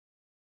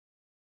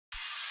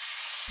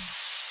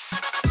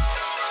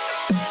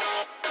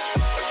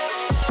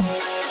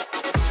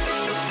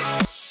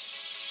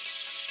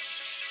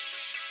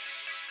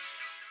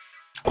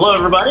Hello,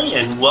 everybody,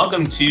 and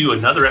welcome to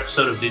another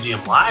episode of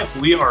Digium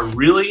Live. We are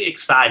really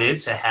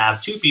excited to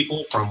have two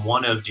people from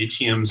one of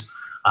Digium's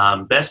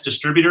best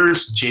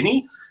distributors,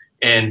 Jenne.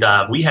 And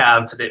we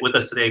have with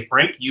us today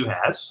Frank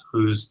Yuhasv,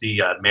 who's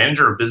the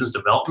Manager of Business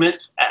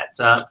Development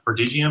for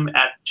Digium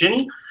at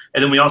Jenne.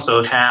 And then we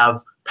also have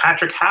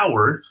Patrick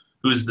Howard,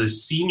 who's the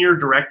Senior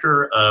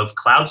Director of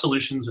Cloud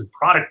Solutions and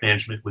Product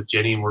Management with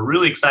Jenne. And we're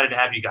really excited to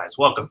have you guys.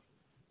 Welcome.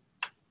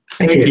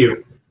 Thank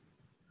you.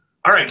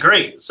 All right,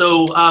 great.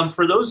 So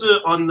for those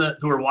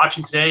who are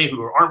watching today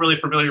who aren't really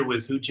familiar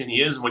with who Jenne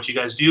is and what you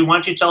guys do, why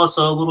don't you tell us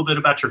a little bit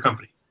about your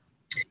company?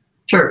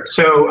 Sure.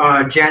 So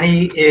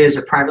Jenne is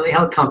a privately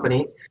held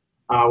company.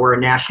 We're a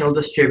national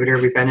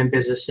distributor. We've been in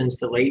business since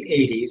the late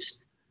 80s.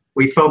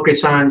 We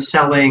focus on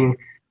selling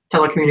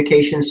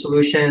telecommunications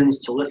solutions,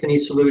 telephony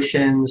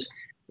solutions,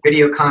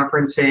 video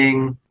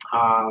conferencing,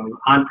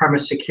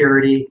 on-premise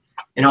security,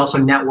 and also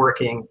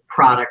networking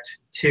product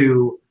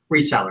to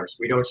resellers.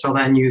 We don't sell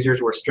to end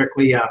users. We're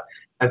strictly a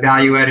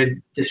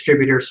value-added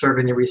distributor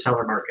serving the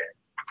reseller market.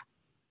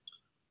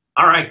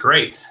 All right,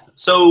 great.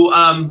 So,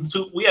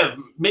 so we have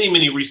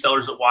many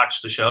resellers that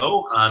watch the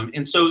show.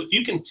 And so if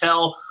you can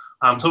tell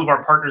some of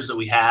our partners that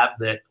we have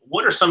that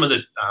what are some of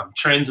the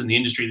trends in the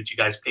industry that you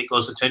guys pay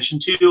close attention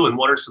to, and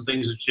what are some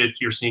things that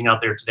you're seeing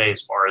out there today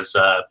as far as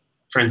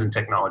trends in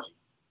technology?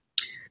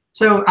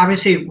 So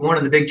obviously one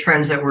of the big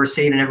trends that we're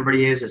seeing and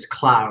everybody is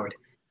cloud.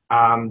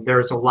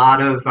 There's a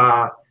lot of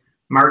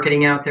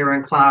marketing out there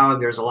in cloud.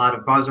 There's a lot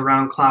of buzz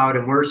around cloud,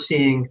 and we're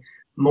seeing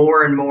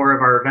more and more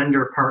of our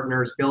vendor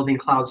partners building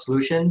cloud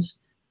solutions,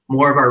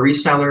 more of our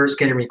resellers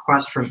getting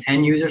requests from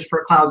end users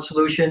for cloud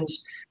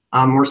solutions.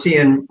 We're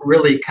seeing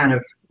really kind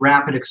of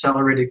rapid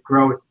accelerated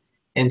growth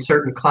in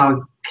certain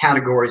cloud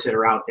categories that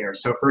are out there.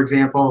 So for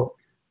example,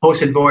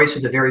 hosted voice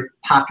is a very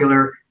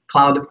popular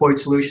cloud deployed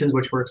solutions,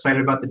 which we're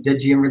excited about the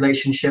Digium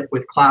relationship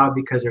with cloud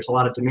because there's a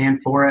lot of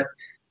demand for it.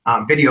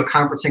 Video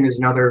conferencing is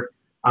another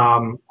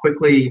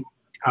quickly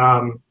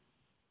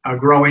a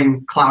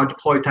growing cloud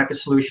deployed type of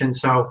solution.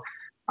 So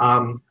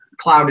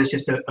cloud is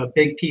just a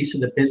big piece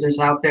of the business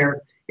out there.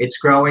 It's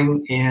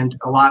growing, and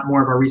a lot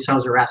more of our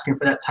resellers are asking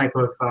for that type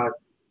of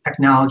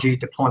technology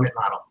deployment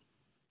model.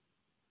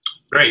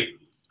 Great.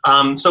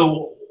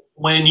 So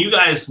when you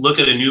guys look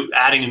at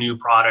adding a new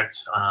product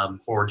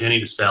for Jenne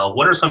to sell,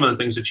 what are some of the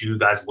things that you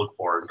guys look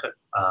for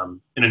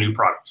in a new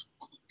product?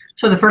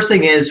 So the first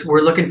thing is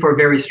we're looking for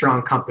very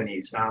strong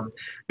companies.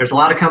 There's a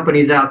lot of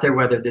companies out there,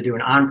 whether they're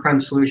doing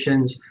on-prem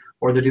solutions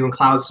or they're doing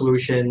cloud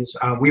solutions.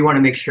 We want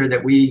to make sure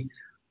that we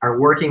are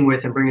working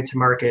with and bringing to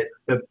market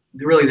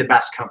really the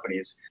best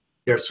companies.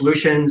 Their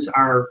solutions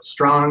are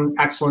strong,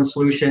 excellent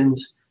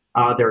solutions.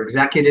 Their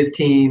executive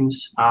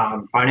teams,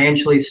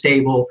 financially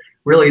stable.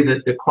 Really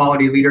the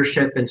quality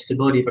leadership and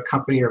stability of a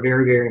company are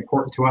very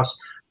important to us,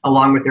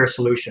 along with their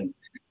solution.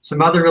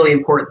 Some other really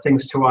important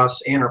things to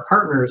us and our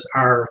partners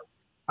are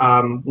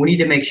we need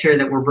to make sure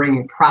that we're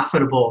bringing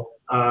profitable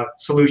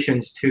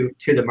solutions to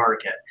the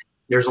market.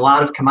 There's a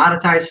lot of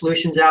commoditized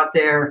solutions out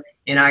there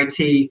in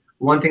IT.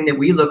 One thing that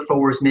we look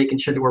for is making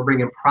sure that we're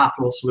bringing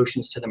profitable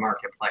solutions to the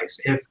marketplace.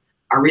 If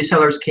our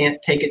resellers can't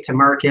take it to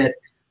market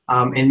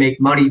and make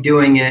money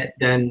doing it,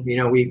 then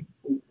we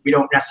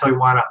don't necessarily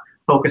want to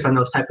focus on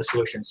those type of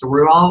solutions. So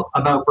we're all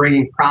about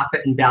bringing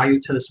profit and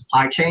value to the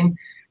supply chain,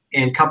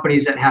 and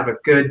companies that have a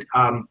good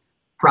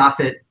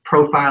profit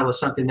profile is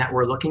something that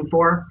we're looking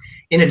for.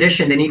 In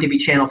addition, they need to be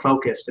channel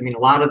focused. I mean, a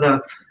lot of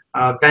the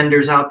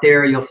vendors out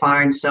there you'll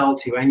find sell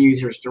to end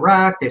users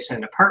direct, they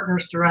send to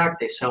partners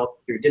direct, they sell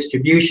through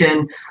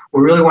distribution.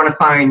 We really want to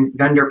find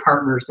vendor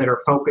partners that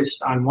are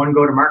focused on one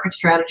go-to-market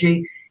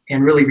strategy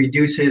and really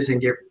reduces and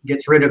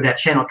gets rid of that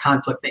channel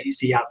conflict that you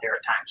see out there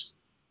at times.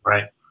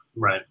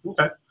 Right.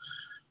 Okay.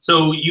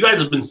 So you guys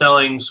have been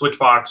selling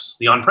Switchvox,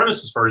 the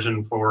on-premises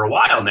version, for a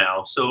while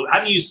now. So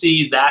how do you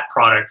see that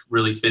product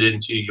really fit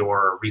into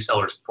your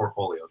resellers'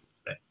 portfolio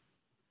today?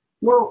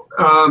 Well,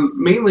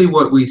 mainly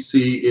what we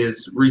see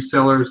is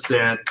resellers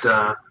that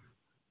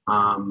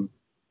are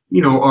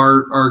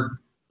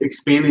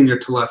expanding their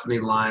telephony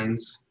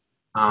lines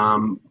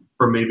from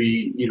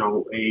maybe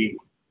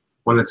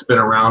one that's been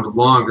around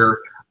longer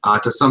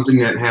to something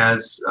that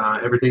has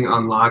everything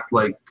unlocked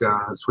like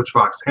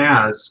Switchvox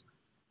has,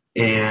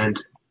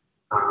 and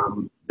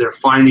they're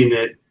finding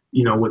that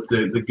with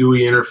the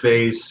GUI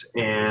interface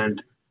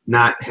and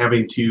not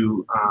having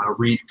to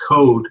read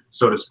code,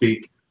 so to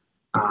speak,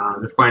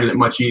 they're finding it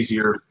much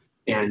easier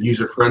and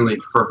user-friendly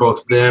for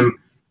both them,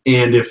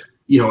 and if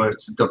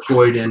it's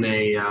deployed in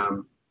a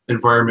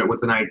environment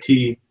with an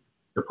IT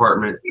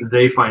department,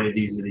 they find it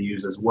easy to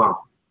use as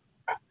well.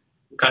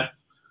 Okay.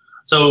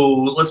 So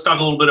let's talk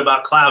a little bit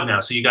about cloud now.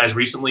 So you guys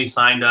recently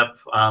signed up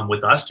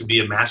with us to be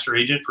a master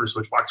agent for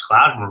Switchvox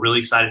Cloud, and we're really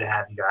excited to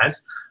have you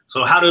guys.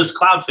 So how does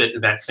cloud fit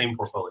in that same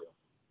portfolio?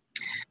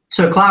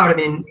 So cloud, I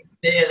mean,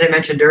 as I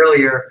mentioned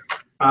earlier,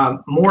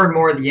 more and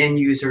more of the end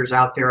users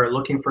out there are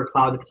looking for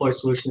cloud deploy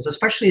solutions,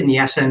 especially in the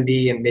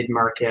SMB and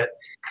mid-market.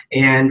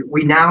 And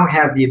we now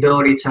have the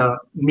ability to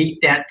meet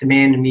that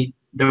demand and meet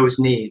those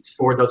needs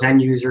for those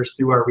end users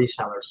through our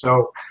resellers.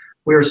 So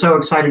we were so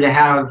excited to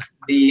have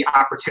the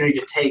opportunity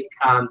to take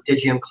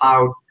Digium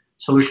Cloud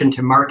solution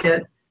to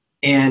market.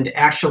 And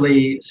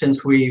actually,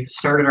 since we've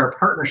started our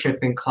partnership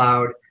in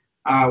cloud,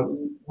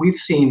 we've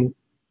seen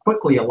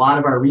quickly a lot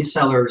of our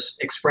resellers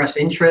express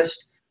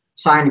interest,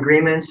 sign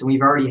agreements, and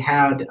we've already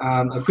had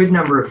a good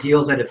number of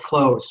deals that have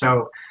closed.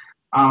 So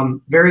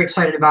very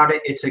excited about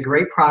it. It's a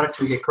great product.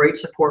 We get great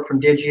support from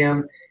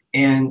Digium,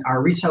 and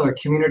our reseller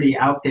community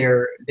out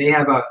there, they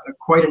have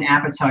quite an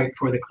appetite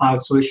for the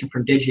cloud solution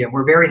from Digium.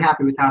 We're very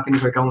happy with how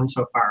things are going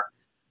so far,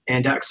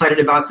 and excited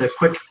about the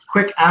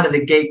quick out of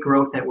the gate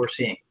growth that we're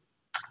seeing.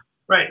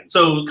 Right.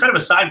 So kind of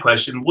a side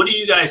question, what do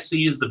you guys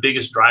see as the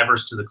biggest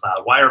drivers to the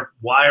cloud? Why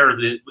are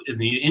in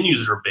the end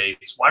user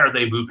base, why are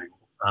they moving?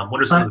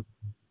 What are some of the...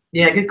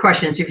 Yeah, good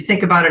question. So if you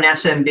think about an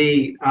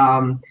SMB,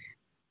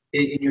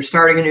 you're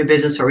starting a new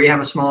business or you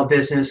have a small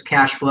business,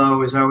 cash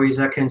flow is always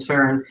a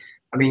concern.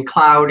 I mean,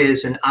 cloud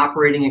is an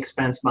operating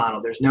expense model.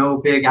 There's no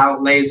big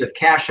outlays of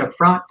cash up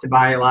front to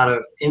buy a lot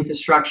of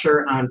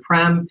infrastructure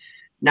on-prem.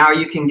 Now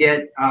you can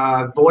get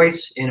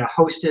voice in a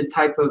hosted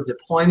type of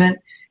deployment,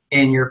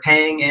 and you're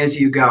paying as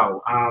you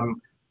go.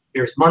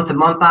 There's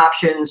month-to-month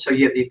options, so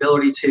you have the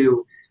ability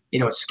to,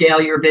 scale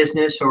your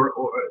business or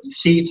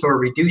seats or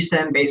reduce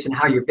them based on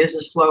how your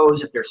business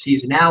flows, if there's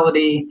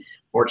seasonality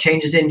or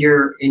changes in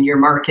your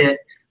market.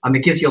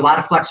 It gives you a lot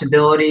of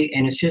flexibility,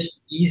 and it's just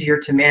easier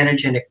to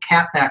manage in a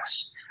CapEx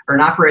or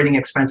an operating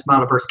expense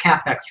model versus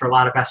CapEx for a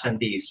lot of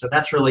SMBs. So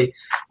that's really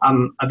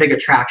a big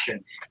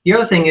attraction. The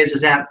other thing is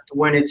that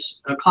when it's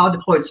a cloud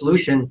deployed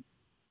solution,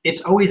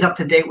 it's always up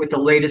to date with the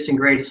latest and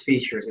greatest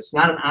features. It's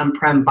not an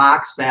on-prem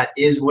box that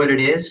is what it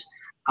is.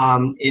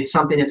 It's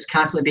something that's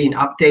constantly being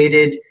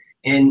updated,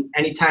 and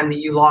anytime that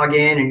you log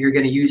in and you're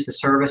going to use the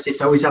service,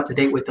 it's always up to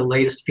date with the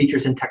latest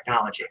features and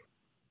technology.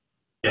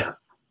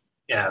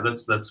 Yeah,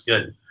 that's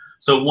good.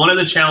 So one of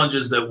the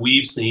challenges that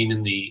we've seen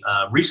in the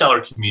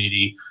reseller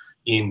community,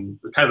 in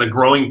kind of the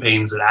growing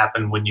pains that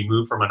happen when you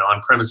move from an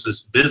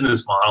on-premises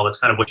business model, that's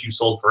kind of what you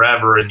sold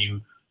forever, and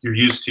you're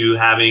used to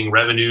having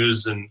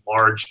revenues and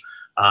large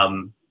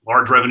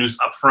revenues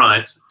up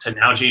front, to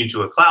now change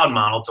to a cloud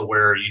model to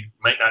where you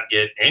might not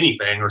get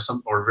anything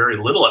or very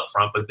little up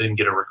front, but then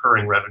get a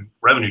recurring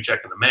revenue check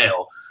in the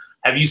mail.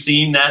 Have you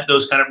seen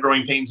those kind of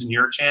growing pains in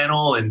your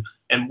channel, and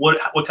what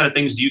kind of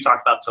things do you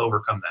talk about to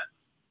overcome that?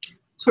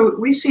 So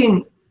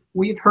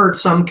we've heard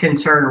some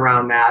concern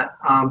around that,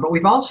 but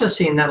we've also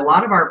seen that a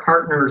lot of our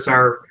partners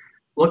are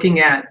looking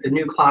at the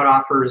new cloud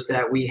offers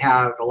that we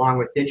have along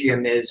with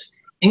Digium is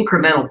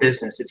incremental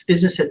business. It's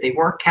business that they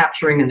weren't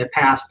capturing in the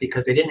past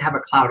because they didn't have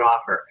a cloud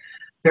offer.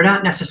 They're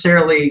not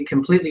necessarily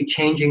completely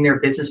changing their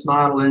business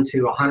model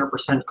into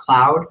 100%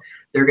 cloud.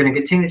 They're going to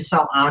continue to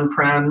sell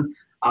on-prem,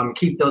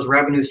 keep those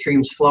revenue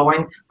streams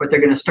flowing, but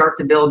they're going to start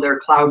to build their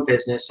cloud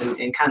business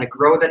and kind of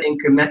grow that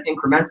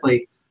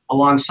incrementally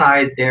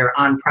alongside their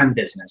on-prem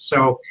business.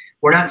 So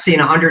we're not seeing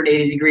a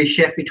 180-degree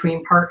shift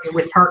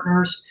with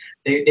partners.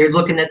 They're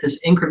looking at this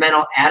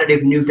incremental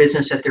additive new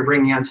business that they're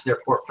bringing onto their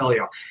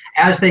portfolio.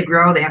 As they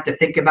grow, they have to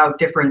think about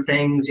different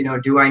things.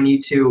 Do I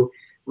need to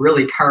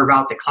really carve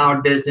out the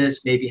cloud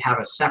business, maybe have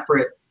a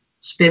separate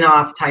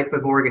spin-off type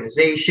of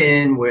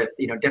organization with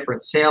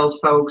different sales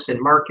folks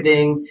and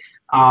marketing?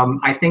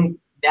 I think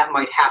that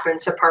might happen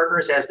to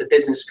partners as the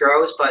business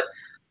grows, but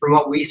from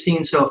what we've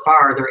seen so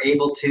far, they're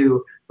able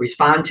to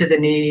respond to the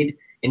need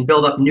and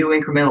build up new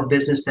incremental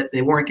business that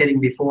they weren't getting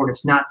before, and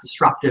it's not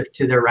disruptive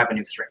to their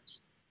revenue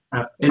streams.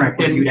 Frank,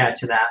 what you'd add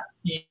to that?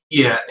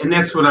 Yeah, and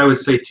that's what I would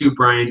say too,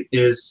 Brian,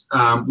 is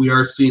we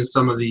are seeing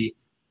some of the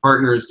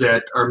partners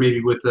that are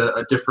maybe with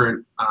a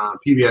different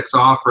PBX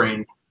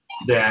offering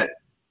that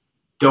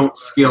don't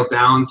scale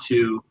down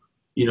to,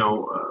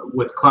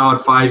 with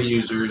Cloud 5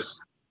 users,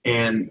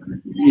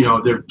 and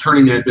they're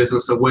turning that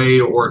business away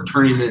or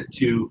turning it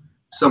to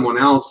someone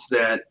else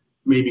that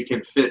maybe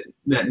can fit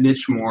that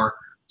niche more.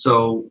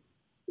 So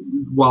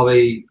while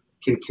they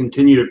can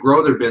continue to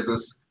grow their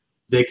business,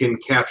 they can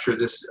capture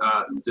this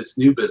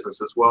new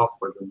business as well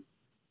for them.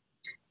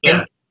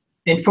 Yeah.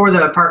 And for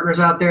the partners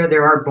out there,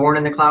 there are born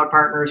in the cloud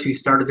partners who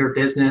started their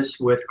business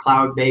with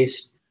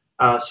cloud-based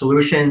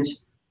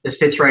solutions. This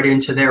fits right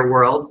into their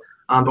world.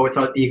 But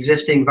without the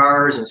existing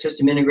VARs and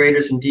system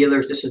integrators and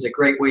dealers, this is a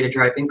great way to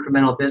drive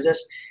incremental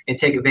business and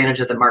take advantage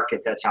of the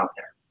market that's out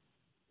there.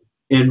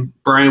 And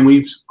Brian,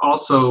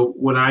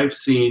 what I've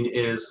seen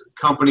is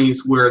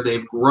companies where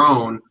they've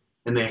grown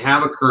and they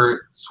have a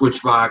current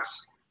switch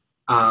box,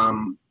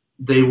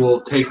 they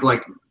will take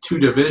like two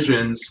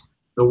divisions.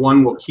 The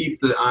one will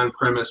keep the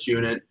on-premise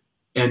unit,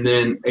 and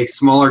then a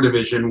smaller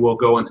division will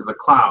go into the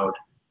cloud,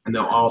 and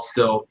they'll all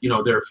still,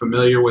 they're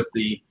familiar with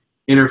the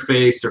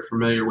interface, they're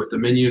familiar with the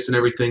menus and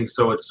everything,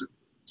 so it's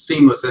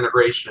seamless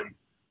integration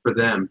for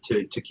them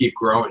to keep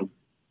growing.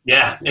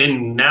 Yeah,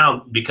 and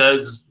now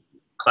because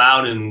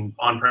cloud and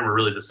on-prem are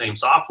really the same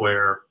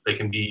software, they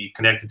can be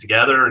connected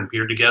together and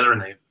peered together,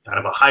 and they kind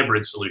of a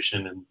hybrid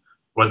solution. And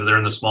whether they're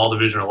in the small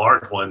division or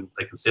large one,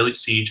 they can still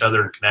see each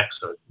other and connect.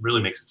 So it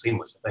really makes it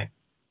seamless, I think.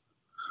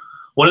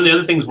 One of the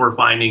other things we're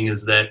finding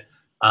is that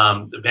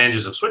the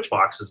advantages of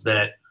Switchbox is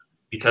that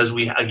because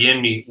we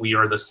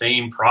are the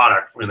same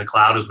product in the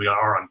cloud as we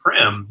are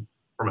on-prem,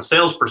 from a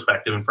sales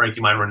perspective, and Frank,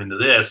 you might run into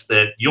this,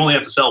 that you only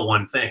have to sell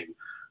one thing.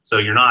 So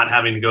you're not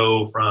having to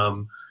go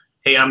from,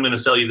 hey, I'm going to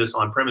sell you this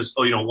on-premise.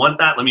 Oh, you don't want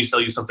that? Let me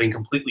sell you something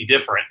completely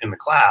different in the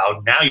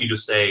cloud. Now you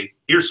just say,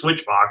 here's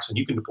SwitchVox, and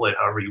you can deploy it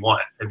however you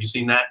want. Have you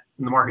seen that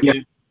in the market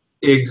too?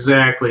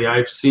 Exactly.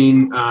 I've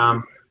seen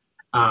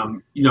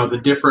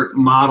the different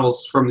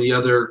models from the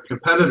other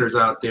competitors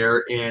out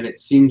there, and it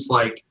seems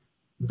like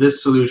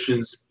this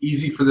solution's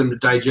easy for them to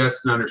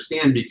digest and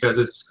understand because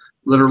it's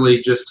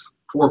literally just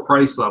 4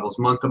 price levels: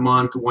 month to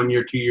month, 1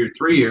 year, 2 year,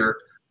 3 year,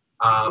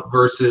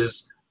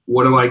 versus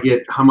what do I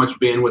get? How much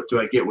bandwidth do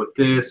I get with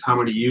this? How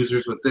many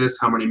users with this?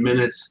 How many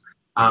minutes?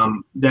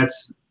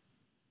 That's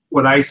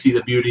what I see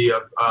the beauty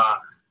of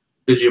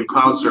Digium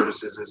Cloud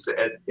Services is.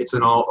 It's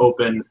an all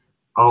open,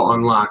 all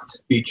unlocked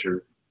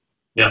feature.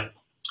 Yeah.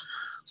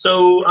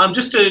 So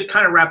just to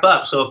kind of wrap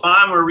up, so if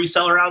I'm a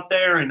reseller out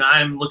there and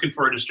I'm looking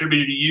for a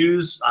distributor to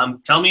use,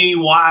 tell me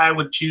why I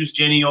would choose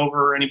Jenne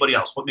over anybody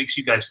else. What makes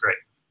you guys great?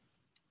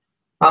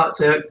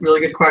 It's a really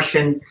good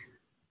question.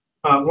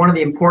 One of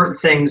the important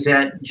things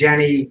that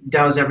Jenne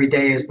does every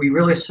day is we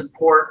really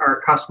support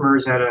our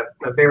customers at a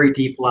very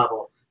deep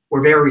level.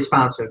 We're very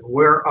responsive.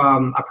 We're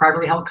a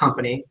privately held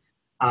company.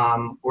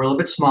 We're a little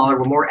bit smaller.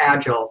 We're more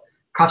agile.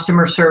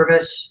 Customer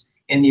service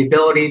and the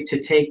ability to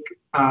take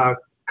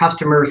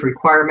customers'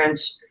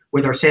 requirements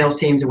with our sales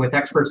teams and with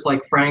experts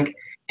like Frank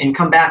and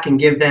come back and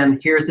give them,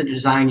 here's the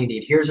design you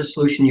need, here's the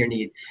solution you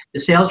need. The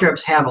sales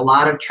reps have a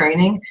lot of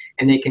training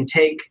and they can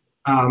take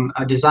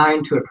a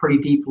design to a pretty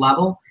deep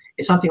level.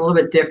 It's something a little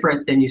bit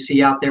different than you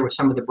see out there with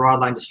some of the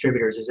broadline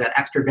distributors, is that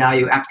extra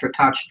value, extra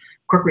touch,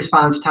 quick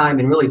response time,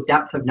 and really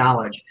depth of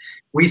knowledge.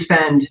 We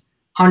spend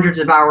hundreds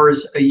of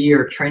hours a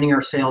year training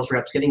our sales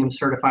reps, getting them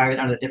certified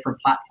on the different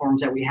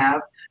platforms that we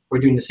have. We're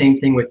doing the same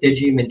thing with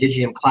Digium and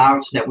Digium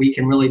Cloud so that we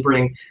can really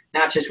bring,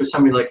 not just with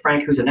somebody like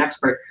Frank who's an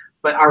expert,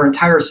 but our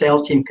entire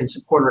sales team can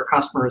support our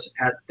customers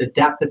at the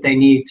depth that they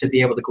need to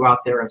be able to go out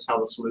there and sell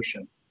the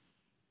solution.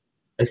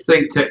 I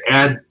think to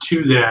add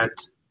to that,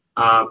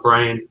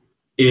 Brian,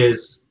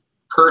 is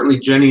currently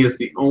Jenne is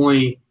the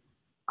only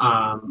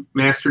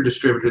master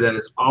distributor that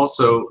is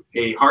also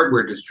a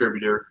hardware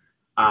distributor,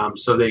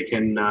 so they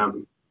can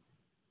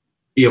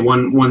be a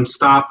one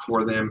stop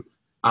for them,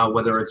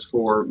 whether it's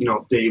for,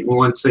 if they,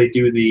 once they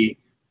do the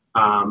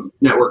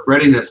network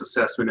readiness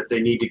assessment, if they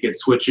need to get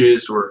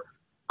switches or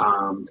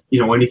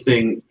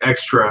anything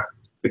extra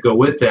to go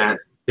with that,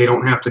 they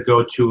don't have to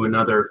go to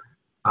another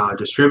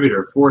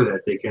distributor for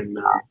that. They can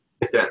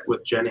get that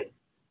with Jenne.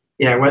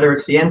 Yeah, whether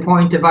it's the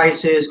endpoint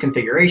devices,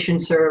 configuration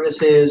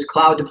services,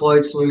 cloud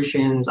deployed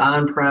solutions,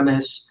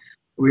 on-premise,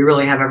 we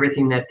really have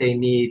everything that they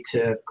need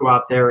to go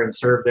out there and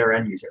serve their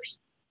end users.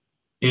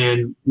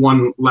 And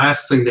one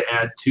last thing to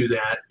add to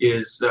that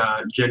is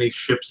Jenne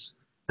ships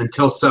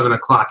until 7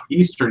 o'clock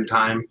Eastern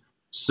time,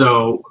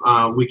 so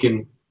we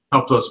can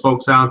help those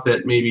folks out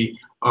that maybe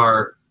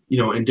are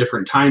in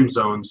different time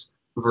zones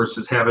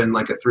versus having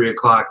like a 3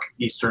 o'clock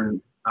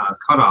Eastern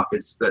cutoff.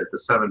 It's the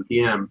 7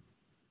 p.m.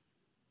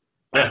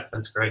 Yeah,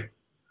 that's great.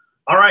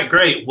 All right,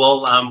 great.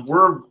 Well,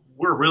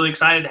 we're really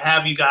excited to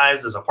have you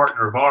guys as a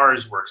partner of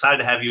ours. We're excited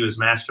to have you as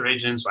master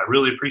agents. I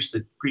really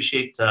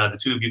appreciate the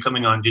two of you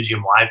coming on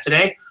Digium Live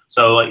today.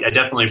 So I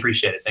definitely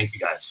appreciate it. Thank you,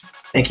 guys.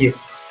 Thank you.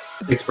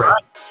 Thanks, Brian.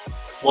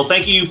 Well,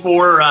 thank you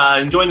for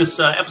enjoying this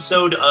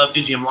episode of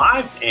Digium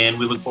Live, and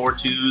we look forward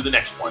to the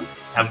next one.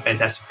 Have a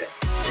fantastic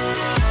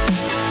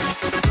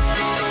day.